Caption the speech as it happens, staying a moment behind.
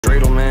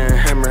Dreidel man,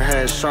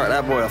 hammerhead shark,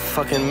 that boy a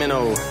fucking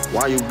minnow.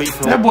 Why you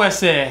beefing? That boy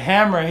said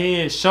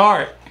hammerhead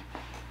shark.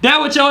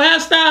 That what your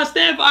hairstyle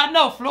stand for? I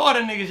know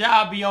Florida niggas,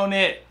 y'all be on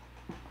that.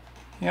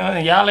 You know,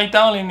 y'all ain't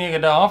the only nigga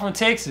though. I'm from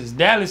Texas.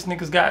 Dallas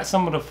niggas got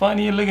some of the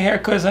funniest looking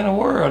haircuts in the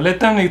world. Let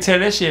them niggas tell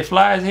that shit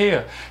fly as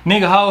hell.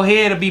 Nigga whole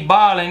head will be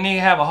balding, nigga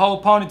have a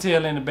whole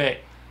ponytail in the back.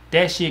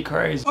 That shit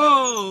crazy.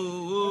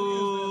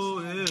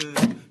 Oh, yeah.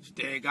 She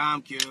think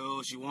I'm cute.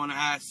 She wanna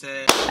have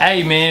sex.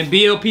 Hey man,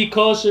 Blp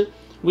Kosher.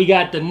 We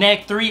got the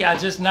Nac 3. I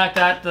just knocked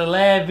out the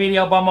last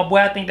video by my boy.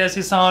 I think that's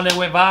his song that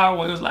went viral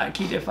where it was like,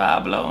 keep that fire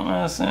below. You know what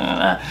I'm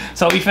saying?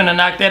 So we finna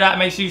knock that out.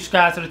 Make sure you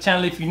subscribe to the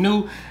channel if you're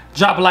new.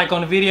 Drop a like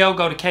on the video.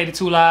 Go to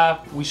KD2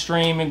 Live. We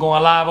streaming,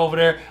 going live over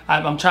there.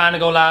 I'm trying to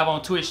go live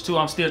on Twitch too.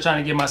 I'm still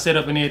trying to get my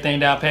setup and everything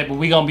down pat, but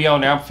we gonna be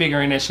on there. I'm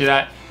figuring that shit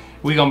out.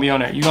 We gonna be on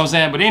there. You know what I'm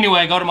saying? But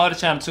anyway, go to my other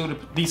channel too,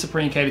 the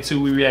Supremekati.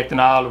 We reacting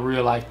to all the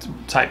real life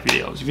type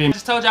videos. You feel me? I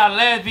just told y'all the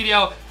last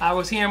video, I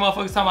was hearing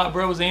motherfuckers talking about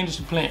bro was an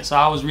industry plant, so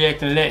I was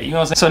reacting to that. You know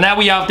what I'm saying? So now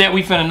we off that,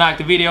 we finna knock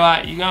the video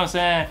out. You know what I'm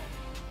saying?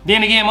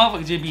 Then again,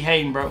 motherfuckers just be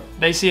hating, bro.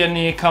 They see a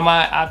nigga come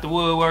out the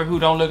woodwork who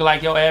don't look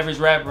like your average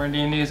rapper, and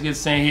then niggas get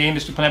saying he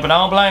industry plant. But I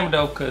don't blame him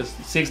though, cause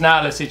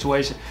 6ix9ine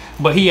situation.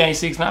 But he ain't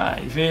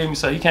 6ix9ine. You feel me?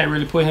 So you can't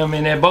really put him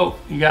in that boat.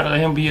 You gotta let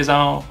him be his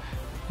own.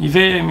 You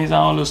feel me? His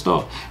own little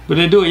store. But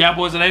they do it. Y'all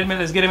boys and ladies, man,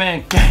 let's get it,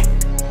 man. Gang.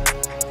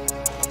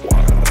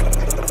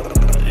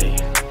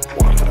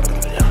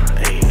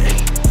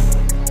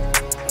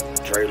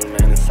 Dreidel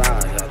man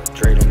inside, y'all.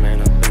 Dreidel man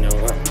up in your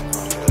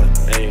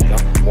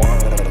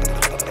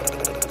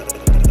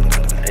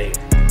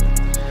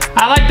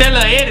I like that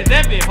little edit.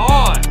 That bit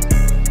hard.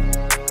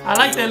 I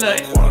like that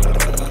little.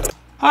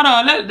 Hold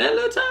on, that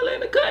little Tyler in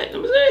the cut.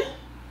 Let me see.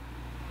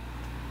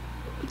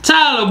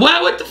 Tyler,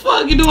 boy, what the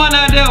fuck you doing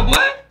out there,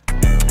 boy?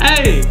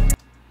 Hey,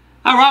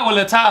 I rock with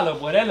Lil Tyler,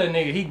 boy. That little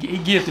nigga, he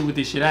gifted with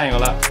this shit. I ain't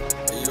gonna lie.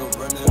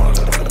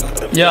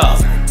 Yeah.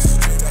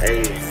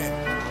 Hey,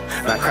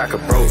 that cracker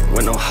broke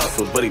with no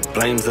hustle, but he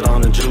blames it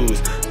on the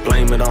Jews.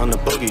 Blame it on the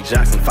boogie.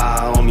 Jackson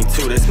 5 on me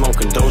too. They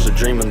smoking Doja,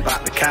 dreaming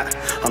about the cat.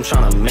 I'm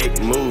trying to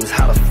make moves.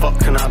 How the fuck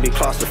can I be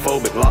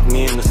claustrophobic? Lock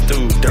me in the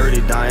stew.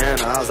 Dirty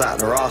Diana. I was at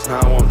the Ross,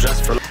 now I won't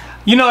dress for.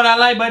 You know what I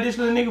like about this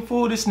little nigga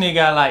fool? This nigga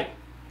got like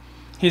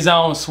his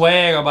own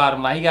swag about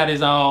him. Like he got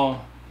his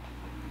own.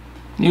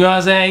 You know what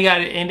I'm saying? He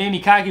got it, and then he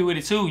cocky with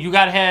it too. You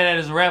gotta have that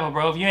as a rapper,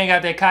 bro. If you ain't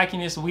got that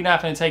cockiness, we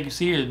not finna take you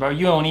serious, bro.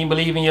 You don't even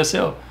believe in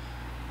yourself.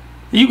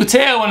 You can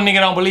tell when a nigga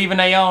don't believe in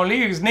their own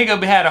lyrics.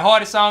 Nigga had the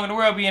hardest song in the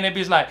world, be in that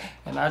bitch like,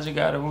 and I just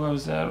got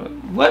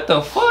what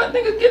the fuck,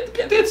 nigga?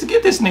 Get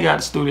this nigga out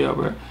the studio,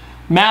 bro.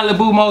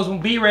 Malibu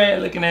most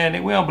B-Rad looking at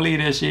it. We don't believe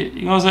that shit.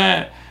 You know what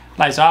I'm saying?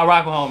 Like, so I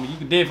rock with homie. You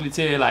can definitely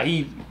tell like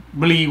he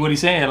believe what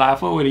he's saying. Like, I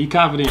fuck with it. He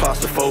confident.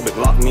 Claustrophobic,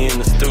 lock me in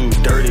the stew.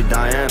 Dirty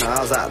Diana. I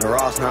was at the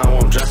Ross, now I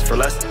won't dress for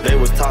less. They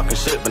was talking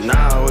shit, but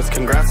now it's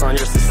congrats on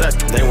your success.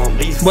 They won't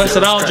beef. But so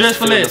don't dress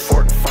for less.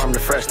 Farm to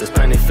fresh. There's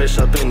plenty fish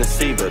up in the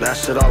sea, but that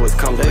shit always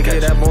comes. They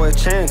gave that boy a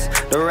chance.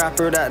 The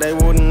rapper that they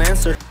wouldn't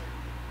answer.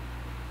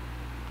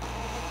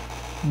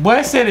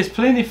 Boy said there's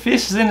plenty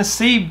fishes in the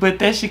sea, but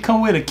that shit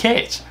come with a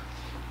catch.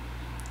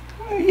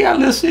 You got a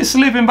little shit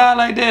slipping by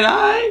like that,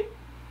 alright?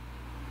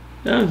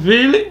 I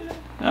feel it.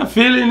 I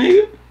feel it,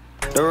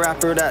 nigga. The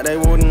rapper that they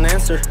wouldn't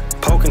answer.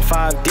 Poking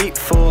 5 deep,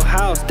 full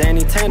house, Danny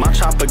Tanner. My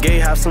chopper gay,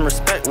 have some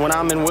respect. When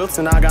I'm in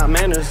Wilson, I got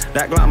manners.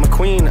 That Glock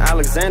McQueen,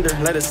 Alexander,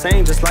 let it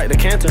sing just like the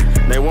canter.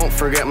 They won't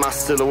forget my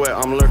silhouette,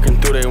 I'm lurking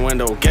through their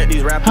window. Get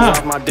these rappers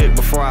off my dick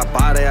before I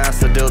buy their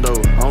ass a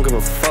dildo. I don't give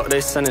a fuck,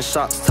 they sending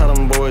shots, tell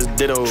them boys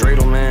ditto.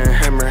 Dreidel man,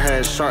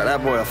 hammerhead shark,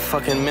 that boy a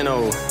fucking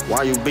minnow.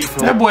 Why you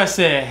beefing? That boy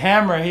said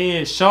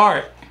hammerhead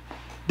shark.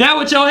 That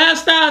what your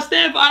hairstyle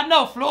stand for? I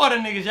know Florida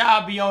niggas,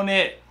 y'all be on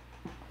that.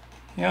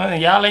 You know,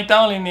 y'all ain't the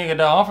only nigga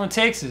though. I'm from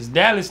Texas.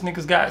 Dallas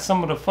niggas got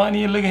some of the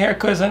funniest looking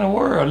haircuts in the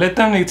world. Let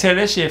them niggas tell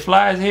that shit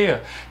fly as hell.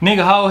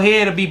 Nigga whole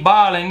head will be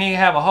balding, nigga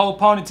have a whole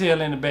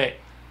ponytail in the back.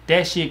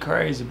 That shit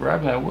crazy, bro. I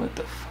be like, what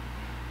the fuck?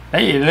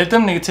 Hey, let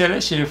them niggas tell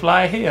that shit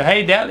fly as hell.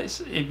 Hey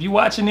Dallas, if you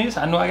watching this,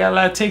 I know I got a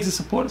lot of Texas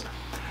supporters.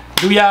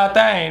 Do y'all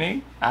thing,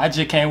 nigga. I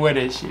just can't wear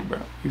that shit, bro.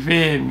 You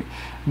feel me?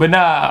 But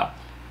nah.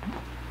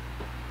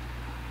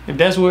 If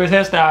that's where his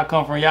hairstyle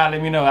come from, y'all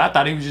let me know. I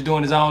thought he was just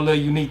doing his own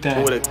little unique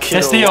thing.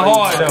 That's still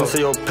hard though. To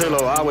your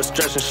pillow, I was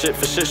stretching shit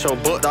for shit show,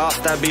 booked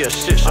off, that be a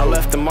shit show. I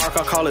left the mark,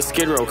 I call it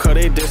Skid Row, cause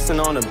they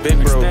dissing on the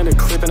big bro. Standing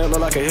clipping it look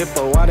like a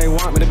hippo. Why they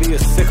want me to be a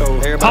sicko?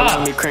 Everybody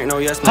want me crank no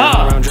yes man.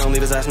 Around John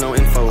leaders, that's no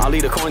info. I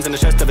leave the coins in the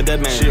chest of a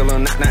dead man. She a little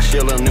knock, now she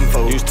a little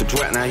nympho. Used to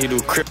duet, now he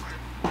do crip.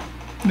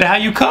 Now how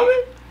you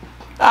coming?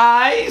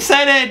 I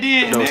say that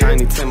then. No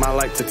Tiny Tim, I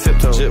like to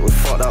tiptoe. Shit was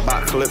fucked up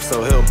by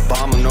Calypso. He'll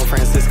bomb him, no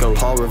Francisco.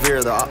 Paul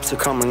Revere, the ops are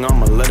coming,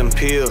 I'ma let him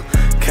peel.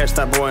 Catch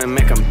that boy and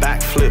make him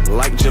backflip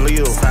like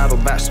Jaleel. Saddle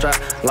back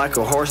strap like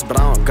a horse, but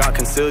I don't got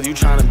concealed. You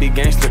tryna be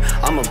gangster,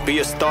 I'ma be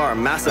a star,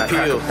 mass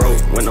appeal.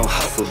 Broke with no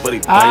hustle, but he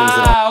blames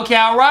it on. Okay,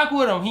 I rock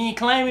with him. He ain't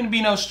claiming to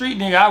be no street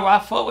nigga. I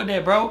fuck with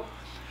that, bro.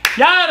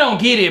 Y'all don't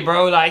get it,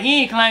 bro. Like,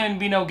 he ain't claiming to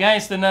be no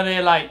gangster, none of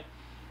that, like.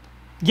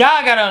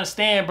 y'all gotta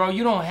understand, bro.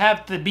 You don't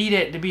have to be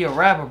that to be a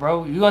rapper,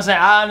 bro. You know what I'm saying?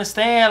 I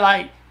understand,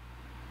 like,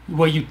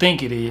 what you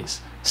think it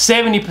is.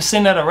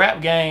 70% of the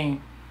rap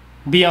game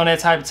be on that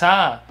type of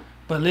time.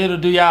 But little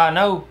do y'all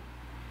know,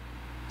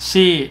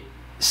 shit,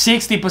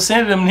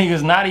 60% of them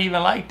niggas not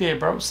even like that,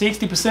 bro.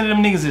 60% of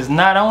them niggas is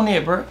not on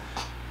it, bro.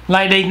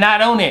 Like, they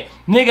not on it.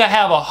 Nigga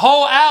have a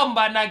whole album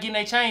by not getting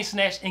their chain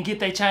snatched and get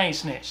their chain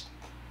snatched.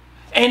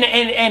 And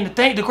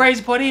the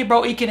crazy part is,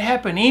 bro, it can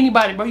happen to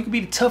anybody, bro. You can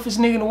be the toughest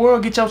nigga in the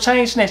world, get your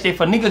chain snatched.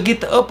 If a nigga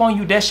get the up on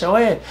you, that's your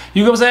ass.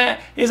 You know what I'm saying?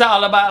 It's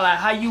all about, like,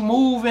 how you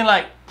move and,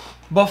 like,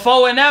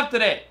 before and after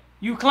that.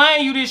 You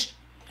claim you this...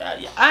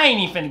 I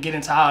ain't even finna get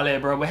into all that,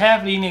 bro. But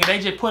half of these niggas,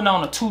 they just putting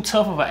on a too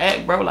tough of an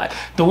act, bro. Like,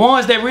 the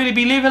ones that really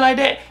be living like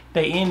that,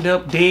 they end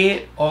up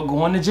dead or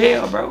going to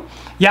jail, bro.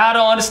 Y'all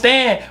don't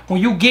understand.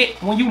 When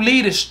you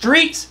leave the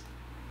streets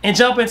and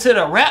jump into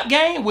the rap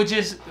game, which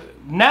is...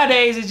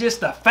 nowadays, it's just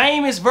the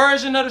famous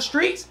version of the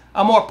streets,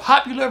 a more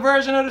popular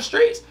version of the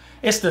streets.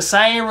 It's the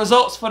same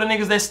results for the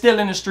niggas that's still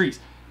in the streets.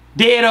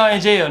 Dead or in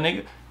jail,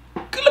 nigga.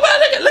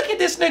 Look at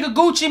this nigga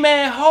Gucci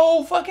man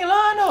whole fucking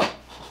lineup.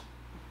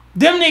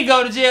 Them niggas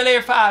go to jail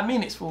every 5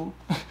 minutes, fool.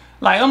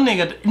 Like, them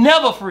niggas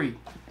never free.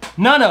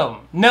 None of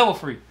them, never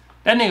free.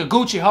 That nigga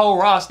Gucci whole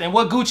roster, and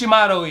what Gucci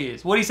motto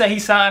is? What he say? He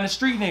signed the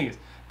street niggas.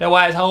 That's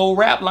why his whole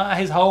rap line,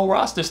 his whole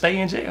roster stay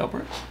in jail,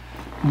 bro.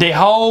 The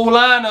whole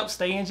lineup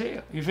stay in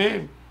jail. You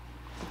feel me?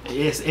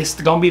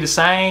 It's gonna be the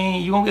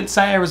same. You gonna get the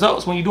same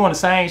results when you doing the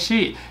same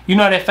shit. You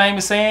know that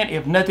famous saying,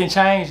 if nothing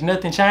changed,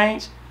 nothing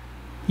changed?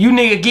 You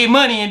nigga get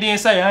money and then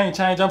say, I ain't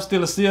changed, I'm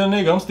still a still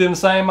nigga, I'm still in the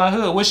same in my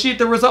hood. Well, shit,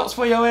 the results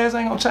for your ass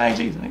ain't gonna change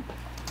either, nigga.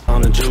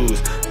 On the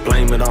Jews,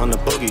 blame it on the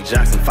boogie.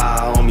 Jackson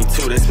 5 on me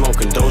too, they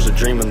smoking Doja,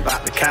 dreaming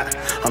about the cat.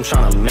 I'm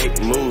trying to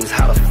make moves,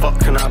 how the fuck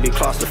can I be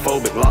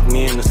claustrophobic? Lock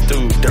me in the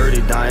stew,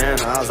 dirty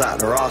Diana, I was at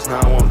the Ross, now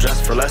I won't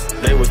dress for less.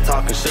 They was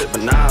talking shit,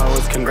 but now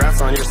it's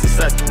congrats on your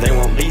success. They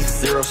want beef,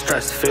 zero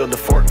stress, field the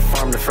fork,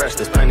 farm the fresh.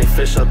 There's plenty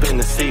fish up in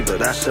the sea, but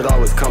that shit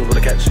always comes with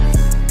a catch.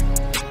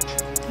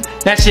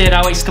 That shit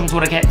always comes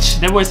with a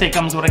catch. That always say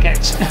comes with a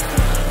catch.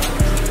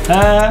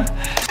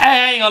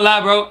 I ain't gonna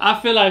lie, bro. I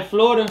feel like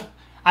Florida,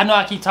 I know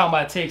I keep talking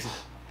about Texas.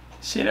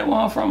 Shit, that where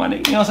I'm from, my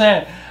nigga. You know what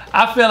I'm saying?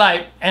 I feel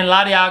like, and a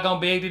lot of y'all gonna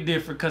beg to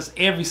differ, cause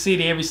every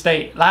city, every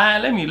state.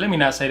 Let me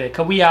not say that,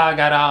 cause we all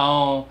got our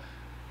own,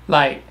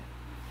 like,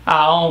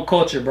 our own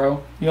culture,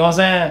 bro. You know what I'm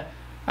saying?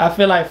 I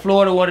feel like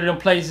Florida, one of them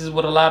places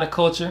with a lot of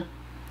culture.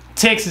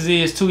 Texas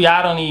is too.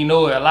 Y'all don't even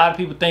know it. A lot of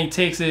people think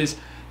Texas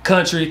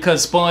country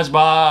cause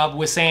SpongeBob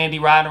with Sandy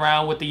riding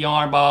around with the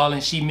yarn ball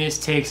and she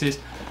missed Texas.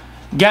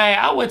 Gang,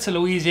 I went to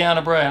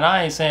Louisiana, bro, and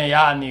I ain't saying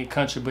y'all nigga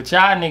country, but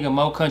y'all nigga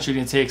more country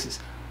than Texas.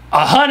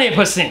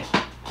 100%.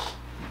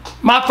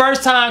 My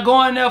first time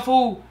going there,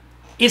 fool,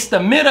 it's the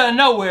middle of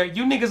nowhere.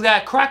 You niggas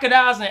got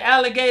crocodiles and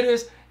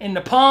alligators in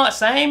the pond,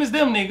 same as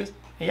them niggas.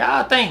 And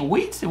y'all think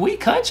we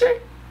country?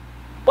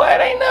 Boy,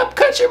 it ain't nothing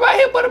country right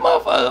here but a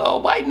motherfucker, a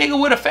white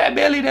nigga with a fat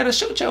belly that'll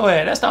shoot your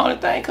ass. That's the only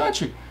thing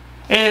country.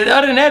 And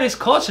other than that, it's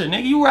culture,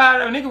 nigga. You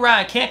ride, a nigga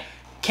riding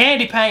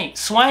candy paint,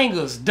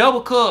 swangers, double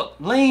cup,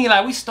 lean.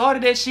 Like, we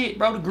started that shit,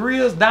 bro. The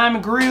grills,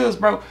 diamond grills,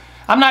 bro.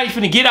 I'm not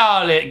even finna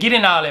get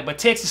in all that, but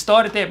Texas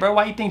started that, bro.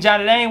 Why you think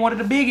Johnny Dane one of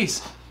the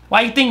biggest?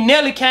 Why you think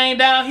Nelly came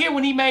down here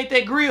when he made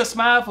that grill?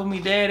 Smile for me,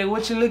 daddy.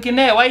 What you looking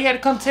at? Why you had to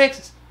come to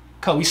Texas?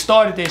 Cause we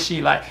started that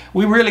shit. Like,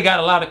 we really got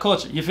a lot of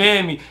culture. You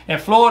feel me? In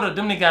Florida,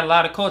 them niggas got a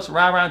lot of culture.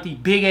 Ride around with these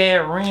big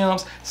ass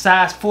rims,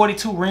 size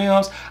 42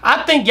 rims.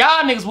 I think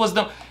y'all niggas was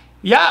them.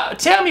 Y'all,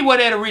 tell me where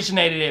that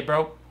originated at,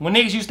 bro. When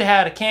niggas used to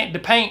have the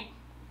paint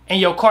and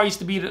your car used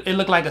to be, it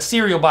looked like a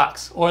cereal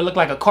box or it looked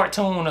like a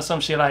cartoon or some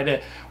shit like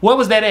that. What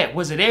was that at?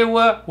 Was it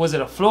everywhere? Was it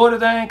a Florida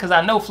thing? Because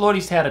I know Florida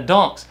used to have the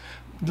donks,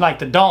 like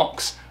the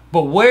donks.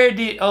 But where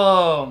did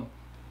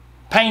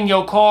painting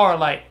your car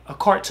like a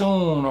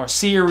cartoon or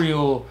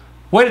cereal,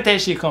 where did that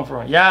shit come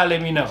from? Y'all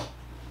let me know.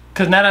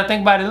 Because now that I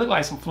think about it, it look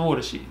like some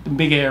Florida shit. The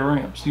big ass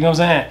rims. You know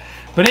what I'm saying?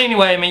 But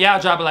anyway, man, y'all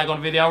drop a like on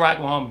the video. I'm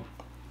rocking with homie.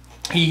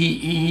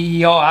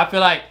 I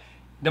feel like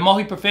the more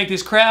he perfect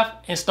his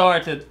craft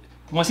and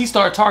once he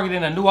started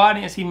targeting a new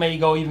audience, he may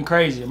go even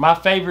crazier. My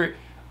favorite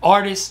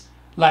artist,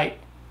 like,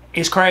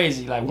 it's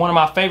crazy. Like, one of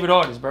my favorite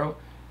artists, bro,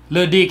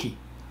 Lil Dicky.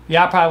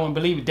 Y'all probably wouldn't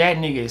believe it. That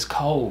nigga is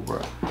cold,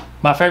 bro.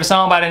 My favorite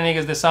song by that nigga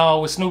is the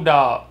song with Snoop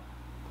Dogg.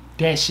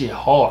 That shit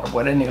hard,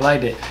 boy. That nigga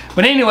like that.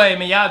 But anyway,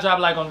 man, y'all drop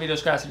a like on the video,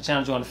 subscribe to the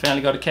channel, join the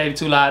family. Go to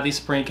KD2 Live, the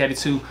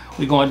Supremekati.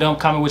 We going dumb.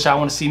 Comment what y'all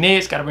want to see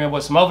next. Gotta bring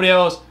up some more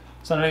videos.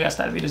 So now they got to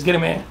start the videos. Get it,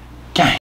 man. Gang.